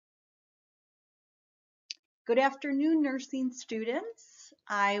Good afternoon, nursing students.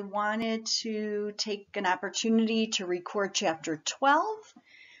 I wanted to take an opportunity to record Chapter 12,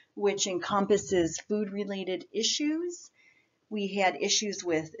 which encompasses food-related issues. We had issues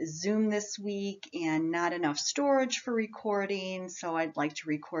with Zoom this week and not enough storage for recording, so I'd like to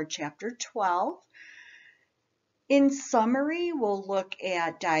record Chapter 12. In summary, we'll look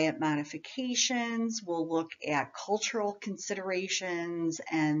at diet modifications, we'll look at cultural considerations,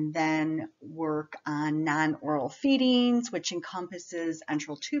 and then work on non-oral feedings, which encompasses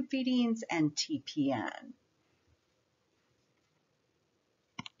enteral tube feedings and TPN.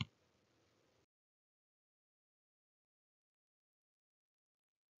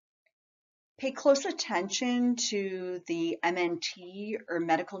 Pay close attention to the MNT or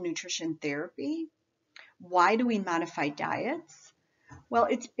medical nutrition therapy. Why do we modify diets? Well,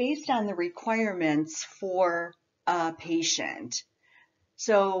 it's based on the requirements for a patient.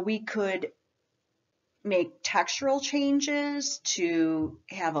 So we could make textural changes to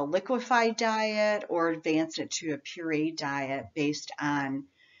have a liquefied diet or advance it to a puree diet based on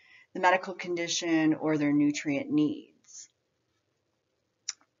the medical condition or their nutrient needs.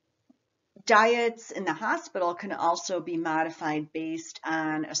 Diets in the hospital can also be modified based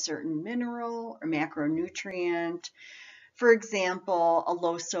on a certain mineral or macronutrient. For example, a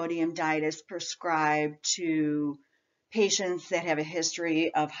low sodium diet is prescribed to patients that have a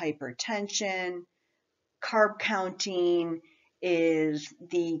history of hypertension. Carb counting is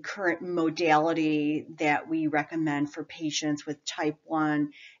the current modality that we recommend for patients with type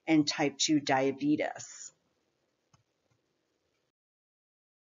 1 and type 2 diabetes.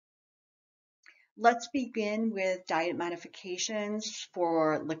 Let's begin with diet modifications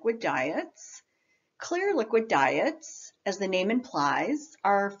for liquid diets. Clear liquid diets, as the name implies,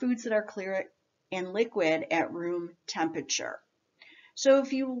 are foods that are clear and liquid at room temperature. So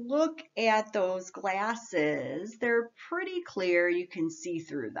if you look at those glasses, they're pretty clear. You can see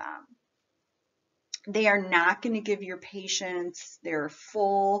through them. They are not going to give your patients their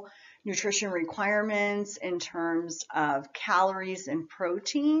full nutrition requirements in terms of calories and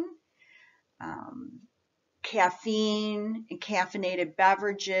protein. Caffeine and caffeinated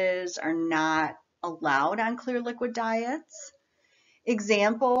beverages are not allowed on clear liquid diets.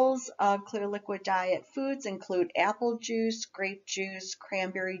 Examples of clear liquid diet foods include apple juice, grape juice,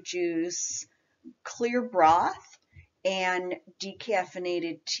 cranberry juice, clear broth, and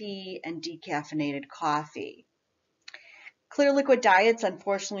decaffeinated tea and decaffeinated coffee. Clear liquid diets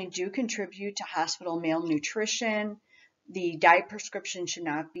unfortunately do contribute to hospital malnutrition. The diet prescription should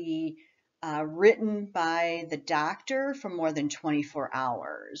not be written by the doctor for more than 24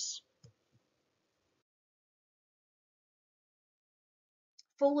 hours.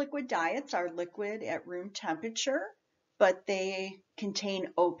 Full liquid diets are liquid at room temperature, but they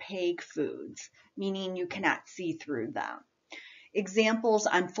contain opaque foods, meaning you cannot see through them. Examples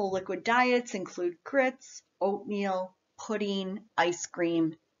on full liquid diets include grits, oatmeal, pudding, ice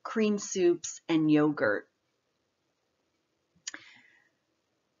cream, cream soups, and yogurt.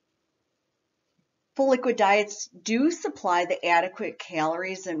 Full liquid diets do supply the adequate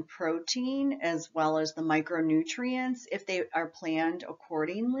calories and protein as well as the micronutrients if they are planned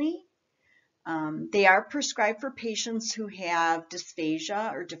accordingly. They are prescribed for patients who have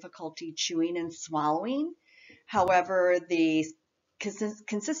dysphagia or difficulty chewing and swallowing. However, the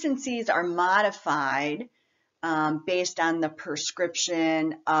consistencies are modified based on the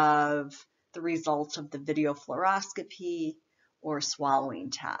prescription of the results of the video fluoroscopy or swallowing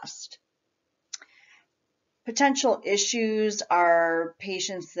test. Potential issues are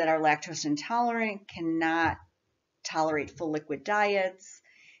patients that are lactose intolerant cannot tolerate full liquid diets.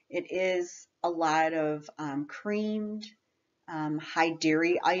 It is a lot of creamed, high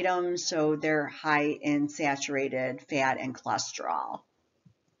dairy items, so they're high in saturated fat and cholesterol.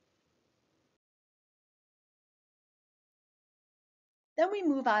 Then we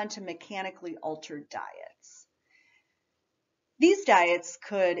move on to mechanically altered diets. These diets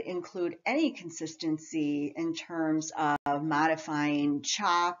could include any consistency in terms of modifying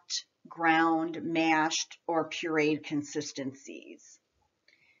chopped, ground, mashed, or pureed consistencies.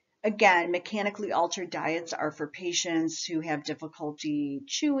 Again, mechanically altered diets are for patients who have difficulty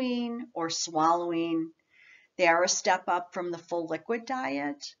chewing or swallowing. They are a step up from the full liquid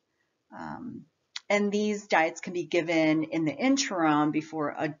diet. And these diets can be given in the interim before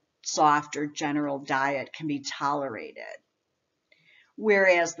a soft or general diet can be tolerated.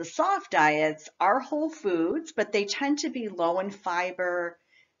 Whereas the soft diets are whole foods, but they tend to be low in fiber,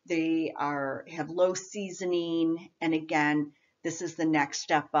 they have low seasoning, and again, this is the next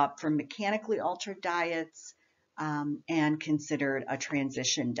step up from mechanically altered diets and considered a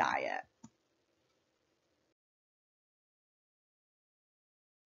transition diet.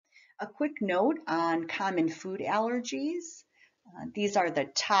 A quick note on common food allergies. These are the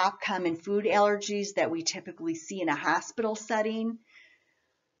top common food allergies that we typically see in a hospital setting.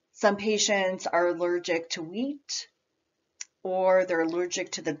 Some patients are allergic to wheat, or they're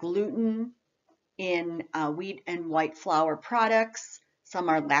allergic to the gluten in wheat and white flour products. Some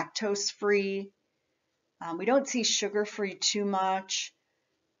are lactose free. We don't see sugar free too much.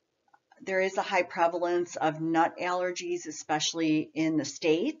 There is a high prevalence of nut allergies, especially in the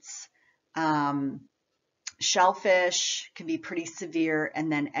States. Shellfish can be pretty severe,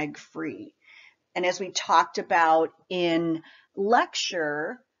 and then egg free. And as we talked about in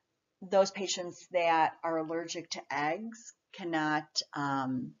lecture, those patients that are allergic to eggs cannot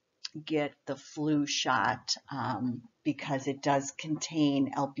get the flu shot because it does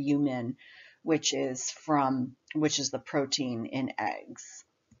contain albumin, which is the protein in eggs.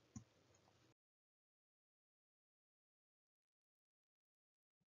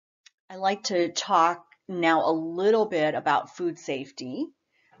 I like to talk now a little bit about food safety,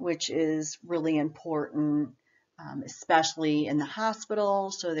 which is really important, especially in the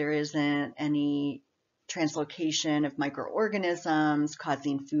hospital, so there isn't any translocation of microorganisms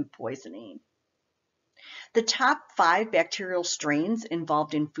causing food poisoning. The top 5 bacterial strains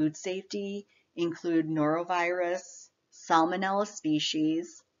involved in food safety include norovirus, Salmonella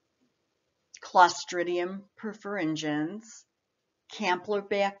species, Clostridium perfringens,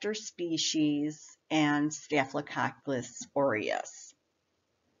 Campylobacter species, and Staphylococcus aureus.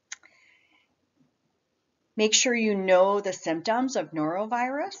 Make sure you know the symptoms of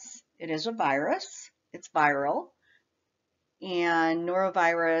norovirus. It is a virus. It's viral. And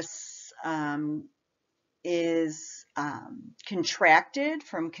norovirus is contracted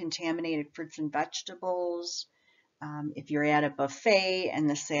from contaminated fruits and vegetables. If you're at a buffet and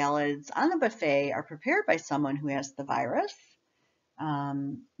the salads on the buffet are prepared by someone who has the virus,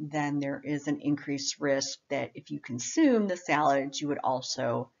 then there is an increased risk that if you consume the salads, you would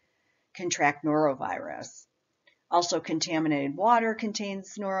also contract norovirus. Also, contaminated water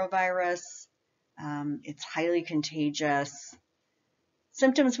contains norovirus. It's highly contagious.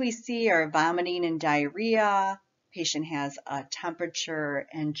 Symptoms we see are vomiting and diarrhea. Patient has a temperature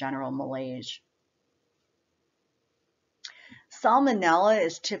and general malaise. Salmonella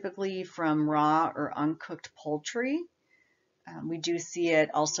is typically from raw or uncooked poultry. We do see it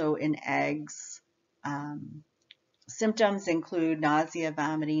also in eggs. Symptoms include nausea,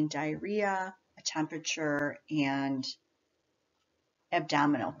 vomiting, diarrhea, a temperature, and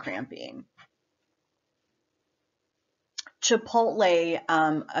abdominal cramping. Chipotle,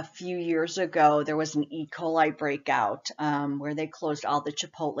 a few years ago, there was an E. coli breakout where they closed all the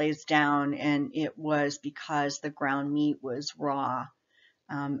Chipotles down, and it was because the ground meat was raw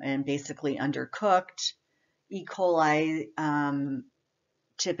and basically undercooked. E. coli,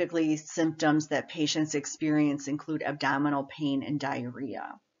 typically symptoms that patients experience include abdominal pain and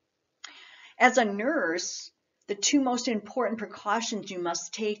diarrhea. As a nurse, the 2 most important precautions you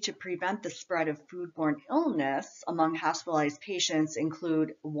must take to prevent the spread of foodborne illness among hospitalized patients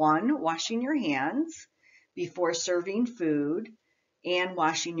include 1, washing your hands before serving food, and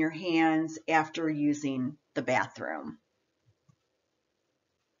washing your hands after using the bathroom.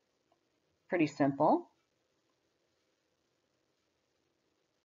 Pretty simple.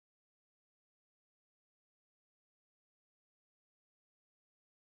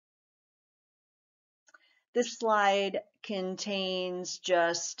 This slide contains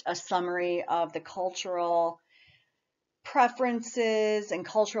just a summary of the cultural preferences and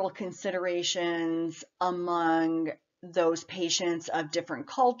cultural considerations among those patients of different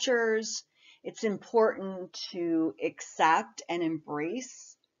cultures. It's important to accept and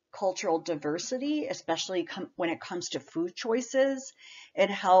embrace cultural diversity, especially when it comes to food choices. It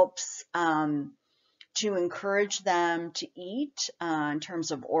helps to encourage them to eat in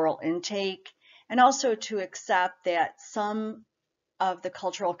terms of oral intake, and also to accept that some of the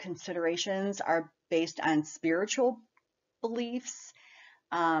cultural considerations are based on spiritual beliefs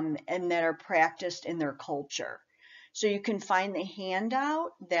and that are practiced in their culture. So you can find the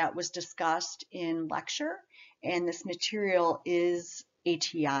handout that was discussed in lecture, and this material is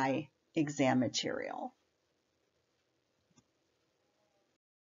ATI exam material.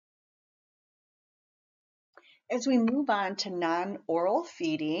 As we move on to non-oral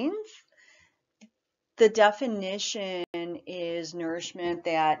feedings, the definition is nourishment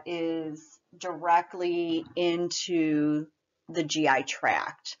that is directly into the GI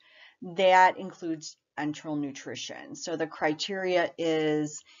tract. That includes enteral nutrition. So the criteria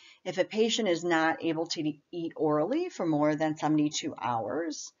is if a patient is not able to eat orally for more than 72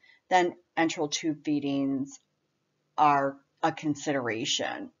 hours, then enteral tube feedings are a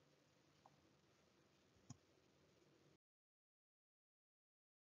consideration.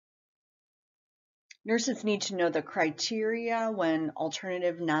 Nurses need to know the criteria when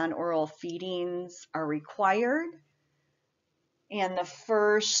alternative non-oral feedings are required. And the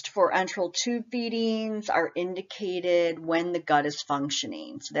first for enteral tube feedings are indicated when the gut is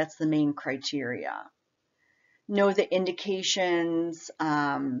functioning. So that's the main criteria. Know the indications,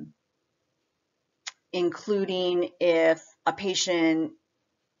 including if a patient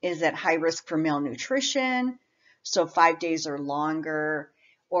is at high risk for malnutrition, so 5 days or longer,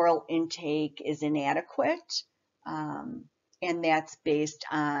 oral intake is inadequate, and that's based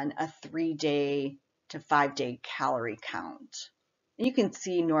on a 3-day to 5-day calorie count. And you can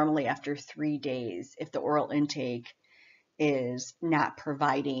see normally after 3 days if the oral intake is not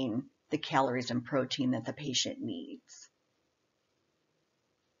providing the calories and protein that the patient needs.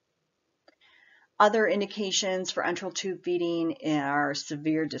 Other indications for enteral tube feeding are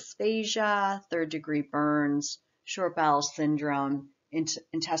severe dysphagia, third-degree burns, short bowel syndrome,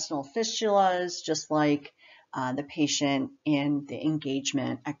 intestinal fistulas, just like the patient in the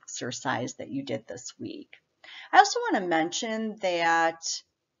engagement exercise that you did this week. I also want to mention that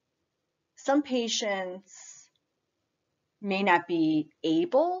some patients may not be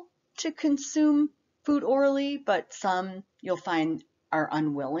able to consume food orally, but some you'll find are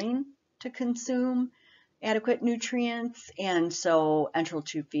unwilling to consume adequate nutrients, and so enteral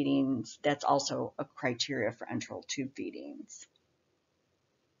tube feedings, that's also a criteria for enteral tube feedings.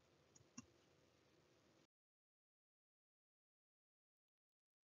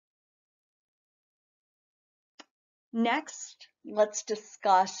 Next, let's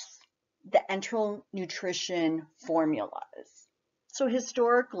discuss the enteral nutrition formulas. So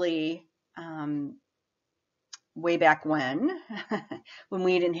historically, way back when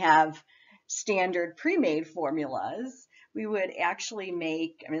we didn't have standard pre-made formulas, we would actually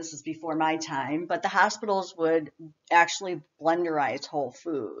make, I mean, this was before my time, but the hospitals would actually blenderize whole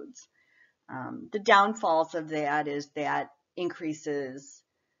foods. The downfalls of that is that increases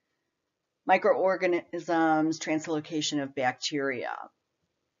microorganisms, translocation of bacteria.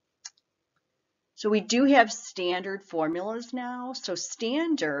 So we do have standard formulas now. So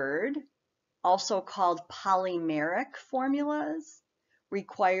standard, also called polymeric formulas,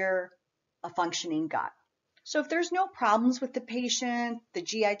 require a functioning gut. So if there's no problems with the patient, the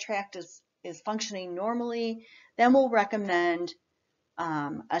GI tract is functioning normally, then we'll recommend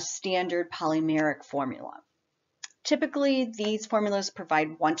a standard polymeric formula. Typically, these formulas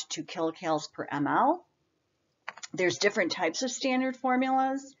provide 1 to 2 kilocalories per ml. There's different types of standard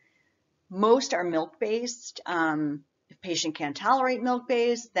formulas. Most are milk-based. If patient can't tolerate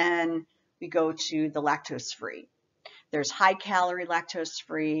milk-based, then we go to the lactose-free. There's high-calorie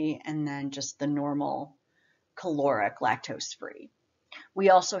lactose-free, and then just the normal caloric lactose-free.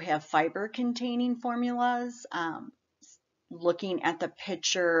 We also have fiber-containing formulas. Looking at the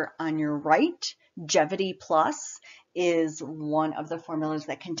picture on your right, Jevity Plus is one of the formulas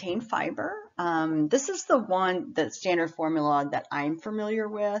that contain fiber. This is the standard formula that I'm familiar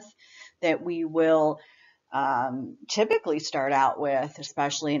with, that we will typically start out with,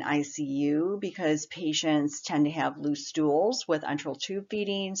 especially in ICU, because patients tend to have loose stools with enteral tube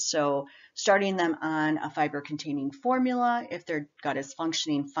feeding. So starting them on a fiber-containing formula, if their gut is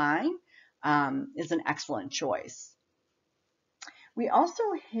functioning fine, is an excellent choice. We also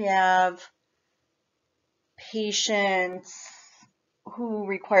have patients who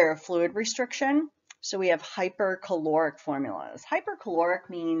require fluid restriction. So we have hypercaloric formulas. Hypercaloric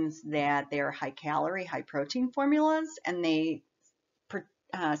means that they are high calorie, high protein formulas, and they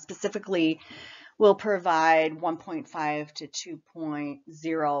specifically will provide 1.5 to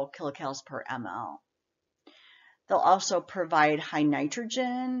 2.0 kilocalories per ml. They'll also provide high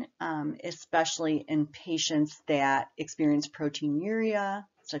nitrogen, especially in patients that experience proteinuria,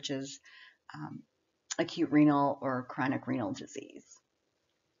 such as acute renal or chronic renal disease.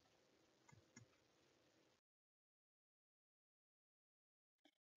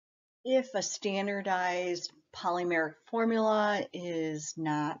 If a standardized polymeric formula is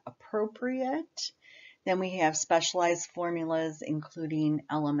not appropriate, then we have specialized formulas, including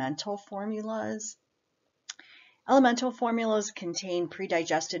elemental formulas. Elemental formulas contain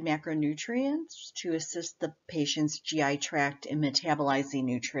pre-digested macronutrients to assist the patient's GI tract in metabolizing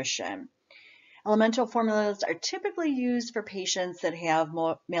nutrition. Elemental formulas are typically used for patients that have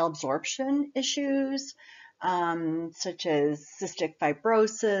malabsorption issues, such as cystic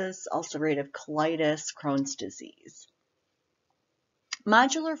fibrosis, ulcerative colitis, Crohn's disease.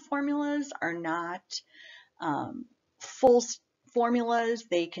 Modular formulas are not full formulas.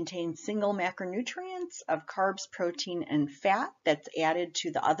 They contain single macronutrients of carbs, protein, and fat that's added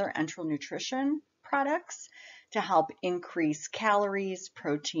to the other enteral nutrition products to help increase calories,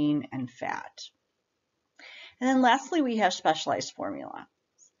 protein, and fat. And then lastly, we have specialized formula.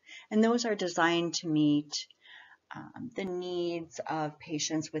 And those are designed to meet the needs of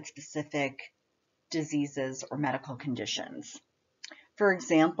patients with specific diseases or medical conditions. For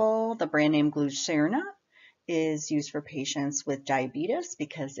example, the brand name Glucerna is used for patients with diabetes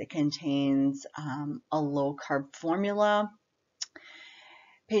because it contains a low-carb formula.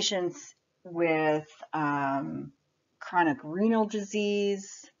 Patients with chronic renal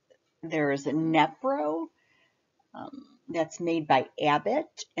disease, there is a Nepro that's made by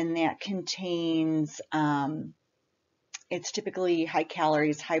Abbott, and that contains, it's typically high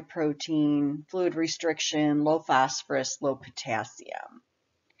calories, high protein, fluid restriction, low phosphorus, low potassium.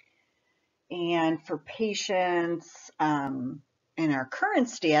 And for patients in our current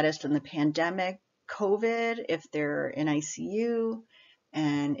status in the pandemic, COVID, if they're in ICU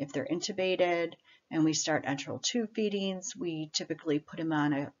and if they're intubated and we start enteral tube feedings, we typically put them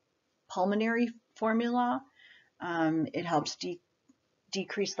on a pulmonary formula. It helps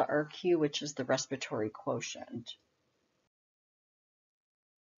decrease the RQ, which is the respiratory quotient.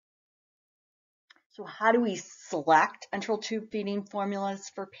 So how do we select enteral tube feeding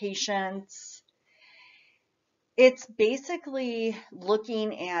formulas for patients? It's basically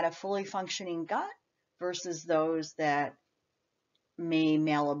looking at a fully functioning gut versus those that may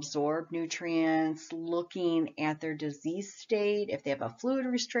malabsorb nutrients, looking at their disease state, if they have a fluid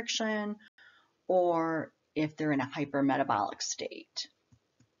restriction, or if they're in a hypermetabolic state.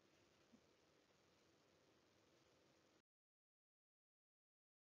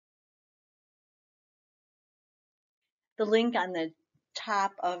 The link on the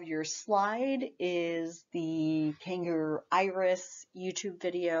top of your slide is the Kangaroo Iris YouTube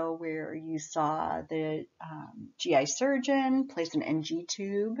video where you saw the GI surgeon place an NG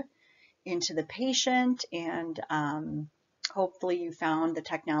tube into the patient, and hopefully you found the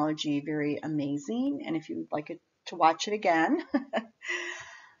technology very amazing, and if you would like to watch it again.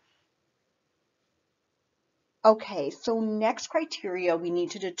 Okay, so next criteria, we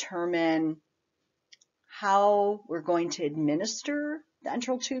need to determine how we're going to administer the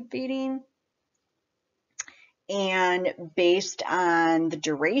enteral tube feeding. And based on the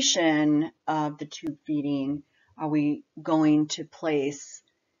duration of the tube feeding, are we going to place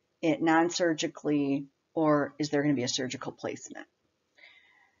it non-surgically, or is there going to be a surgical placement?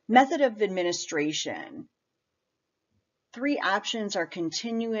 Method of administration. 3 options are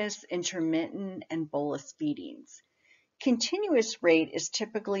continuous, intermittent, and bolus feedings. Continuous rate is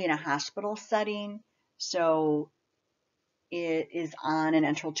typically in a hospital setting, so it is on an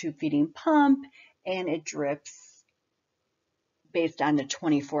enteral tube feeding pump and it drips based on the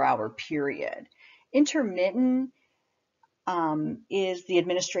 24-hour period. Intermittent is the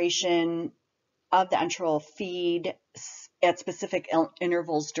administration of the enteral feed at specific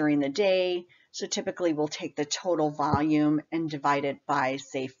intervals during the day. So typically we'll take the total volume and divide it by,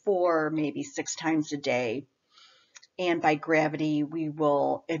 say, 4, maybe 6 times a day. And by gravity, we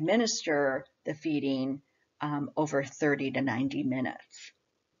will administer the feeding over 30 to 90 minutes.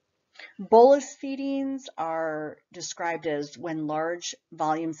 Bolus feedings are described as when large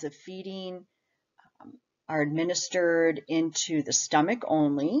volumes of feeding are administered into the stomach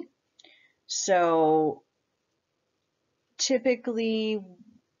only. So typically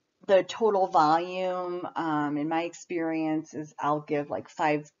the total volume, in my experience, is I'll give like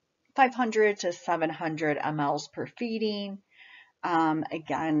 500 to 700 mLs per feeding.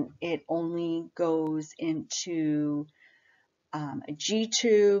 Again, it only goes into a G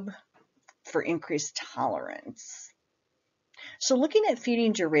tube for increased tolerance. So looking at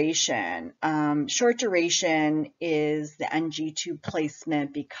feeding duration, short duration is the NG tube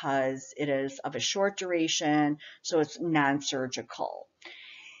placement because it is of a short duration, so it's non-surgical.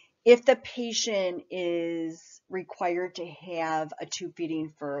 If the patient is required to have a tube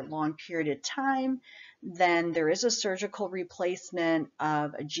feeding for a long period of time, then there is a surgical replacement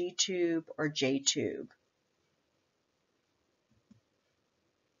of a G tube or J tube.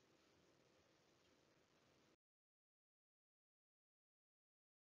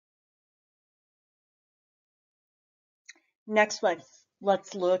 Next,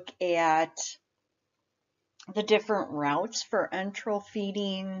 let's look at the different routes for enteral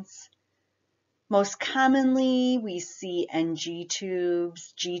feedings. Most commonly, we see NG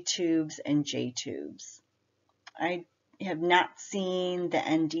tubes, G tubes, and J tubes. I have not seen the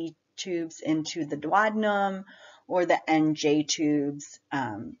ND tubes into the duodenum or the NJ tubes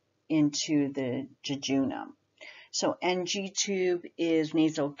into the jejunum. So NG tube is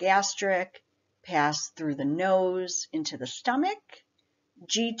nasogastric, pass through the nose into the stomach.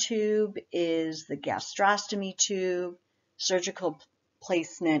 G tube is the gastrostomy tube, surgical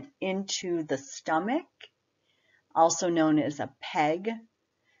placement into the stomach. also known as a PEG.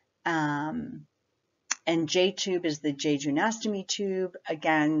 And J-tube is the jejunostomy tube,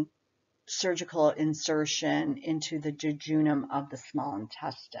 again, surgical insertion into the jejunum of the small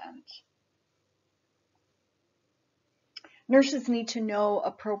intestine. Nurses need to know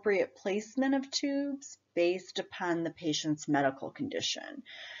appropriate placement of tubes based upon the patient's medical condition.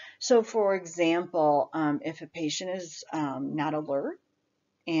 So for example, if a patient is not alert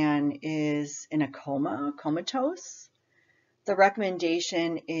and is in a comatose, the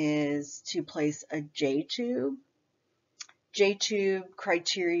recommendation is to place a J-tube. J-tube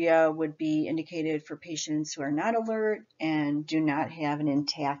criteria would be indicated for patients who are not alert and do not have an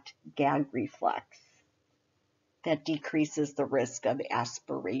intact gag reflex. That decreases the risk of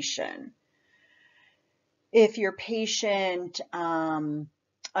aspiration. If your patient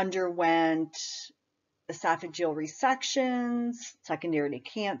underwent esophageal resections secondary to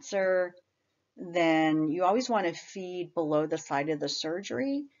cancer, then you always want to feed below the site of the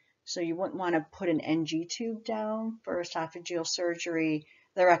surgery. So you wouldn't want to put an NG tube down for esophageal surgery.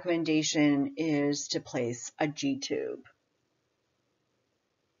 The recommendation is to place a G tube.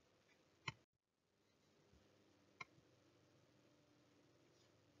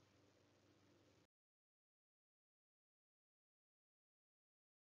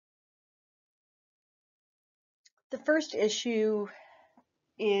 The first issue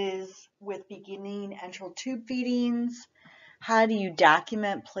is with beginning enteral tube feedings. How do you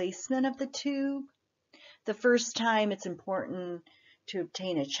document placement of the tube? The first time, it's important to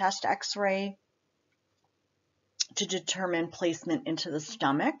obtain a chest x-ray to determine placement into the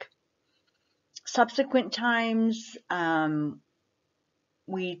stomach. Subsequent times,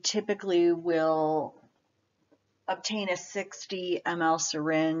 we typically will obtain a 60 ml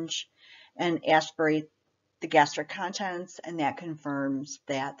syringe and aspirate the gastric contents, and that confirms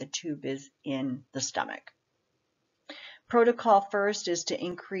that the tube is in the stomach. Protocol first is to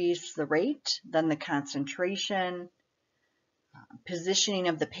increase the rate, then the concentration. Positioning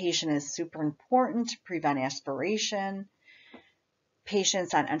of the patient is super important to prevent aspiration.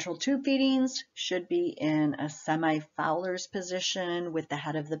 Patients on enteral tube feedings should be in a semi-Fowler's position with the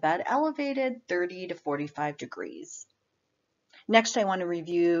head of the bed elevated 30 to 45 degrees. Next, I want to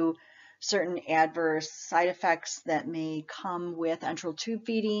review certain adverse side effects that may come with enteral tube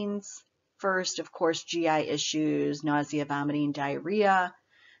feedings. First, of course, GI issues, nausea, vomiting, diarrhea.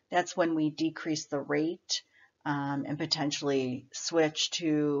 That's when we decrease the rate and potentially switch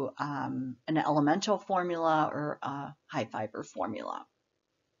to an elemental formula or a high fiber formula.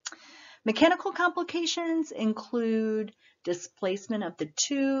 Mechanical complications include displacement of the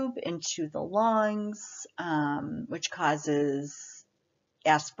tube into the lungs, which causes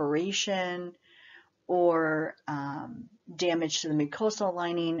aspiration, or damage to the mucosal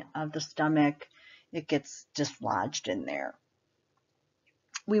lining of the stomach. It gets dislodged in there.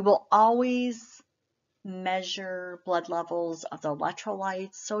 We will always measure blood levels of the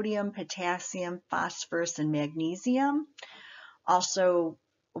electrolytes, sodium, potassium, phosphorus, and magnesium. Also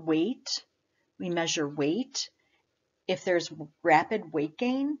weight. We measure weight. If there's rapid weight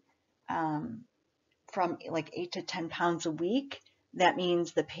gain from like 8 to 10 pounds a week, that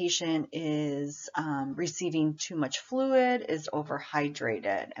means the patient is receiving too much fluid, is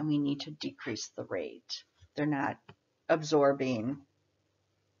overhydrated, and we need to decrease the rate. They're not absorbing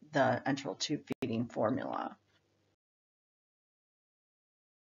the enteral tube feeding formula.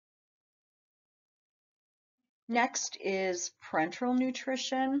 Next is parenteral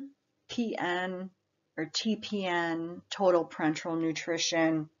nutrition, PN or TPN, total parenteral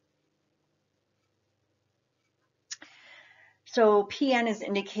nutrition. So PN is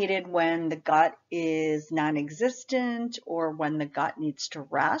indicated when the gut is non-existent or when the gut needs to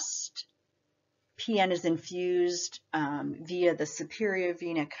rest. PN is infused via the superior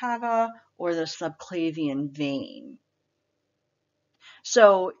vena cava or the subclavian vein.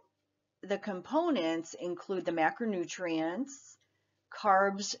 So the components include the macronutrients,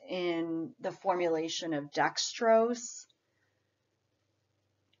 carbs in the formulation of dextrose,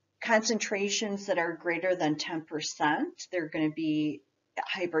 concentrations that are greater than 10%. They're going to be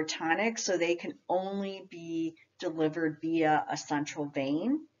hypertonic, so they can only be delivered via a central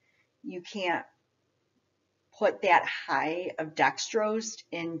vein. You can't put that high of dextrose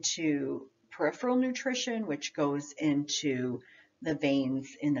into peripheral nutrition, which goes into the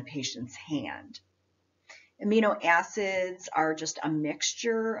veins in the patient's hand. Amino acids are just a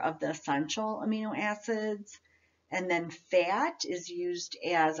mixture of the essential amino acids. And then fat is used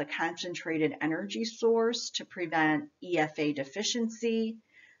as a concentrated energy source to prevent EFA deficiency.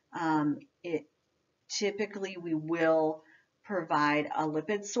 Typically, we will provide a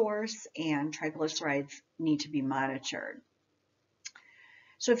lipid source, and triglycerides need to be monitored.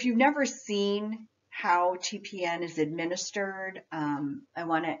 So if you've never seen how TPN is administered, I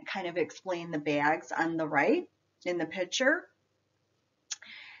want to kind of explain the bags on the right in the picture.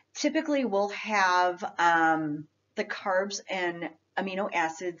 Typically, we'll have the carbs and amino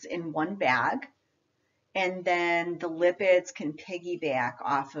acids in one bag, and then the lipids can piggyback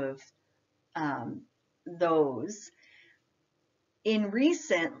off of those. In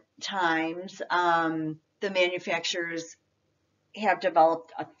recent times, the manufacturers have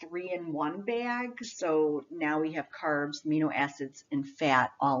developed a 3-in-1 bag, so now we have carbs, amino acids, and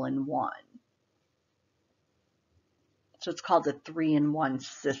fat all in one. So it's called the 3-in-1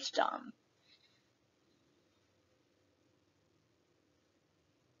 system.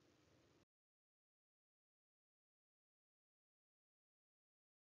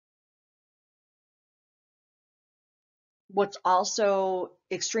 What's also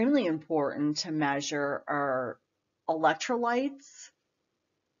extremely important to measure are electrolytes,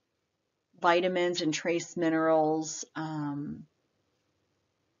 vitamins and trace minerals, and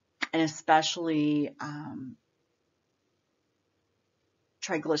especially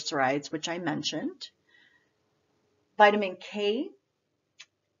triglycerides, which I mentioned. Vitamin K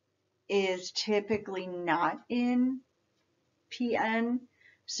is typically not in PN,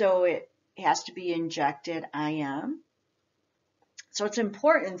 so it has to be injected IM. So it's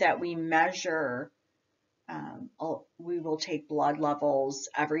important that we measure, we will take blood levels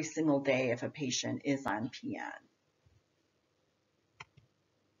every single day if a patient is on PN.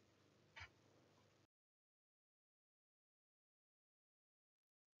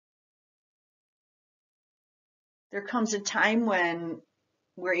 There comes a time when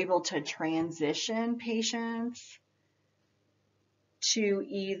we're able to transition patients to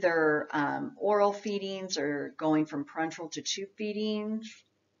either oral feedings or going from parenteral to tube feedings.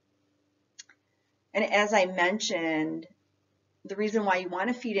 And as I mentioned, the reason why you want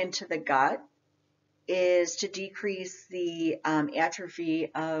to feed into the gut is to decrease the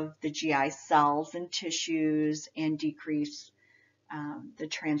atrophy of the GI cells and tissues and decrease the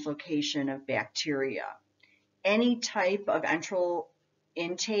translocation of bacteria. Any type of enteral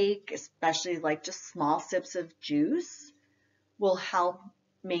intake, especially like just small sips of juice, will help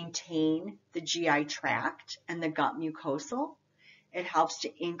maintain the GI tract and the gut mucosal. It helps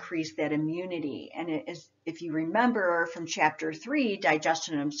to increase that immunity. And it is, if you remember from chapter 3,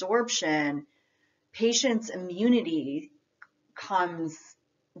 digestion and absorption, patients' immunity comes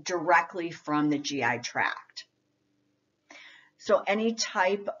directly from the GI tract. So any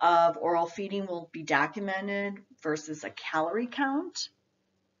type of oral feeding will be documented versus a calorie count.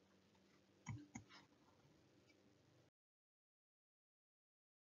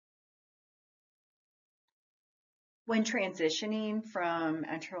 When transitioning from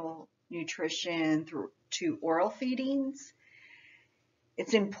enteral nutrition to oral feedings,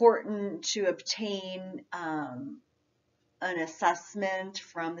 it's important to obtain an assessment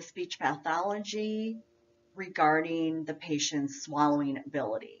from the speech pathology regarding the patient's swallowing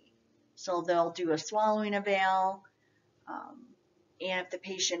ability. So they'll do a swallowing eval, and if the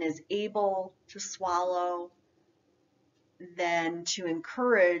patient is able to swallow, then to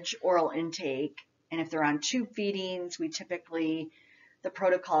encourage oral intake. And if they're on tube feedings, the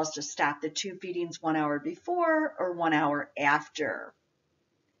protocol is to stop the tube feedings 1 hour before or 1 hour after.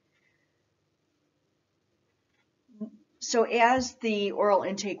 So as the oral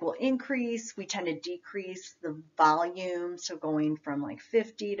intake will increase, we tend to decrease the volume, so going from like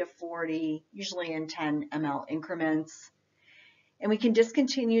 50 to 40, usually in 10 ml increments. And we can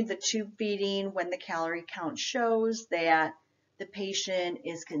discontinue the tube feeding when the calorie count shows that the patient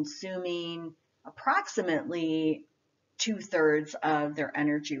is consuming approximately 2/3 of their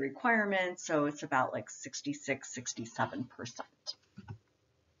energy requirements, so it's about like 66, 67%.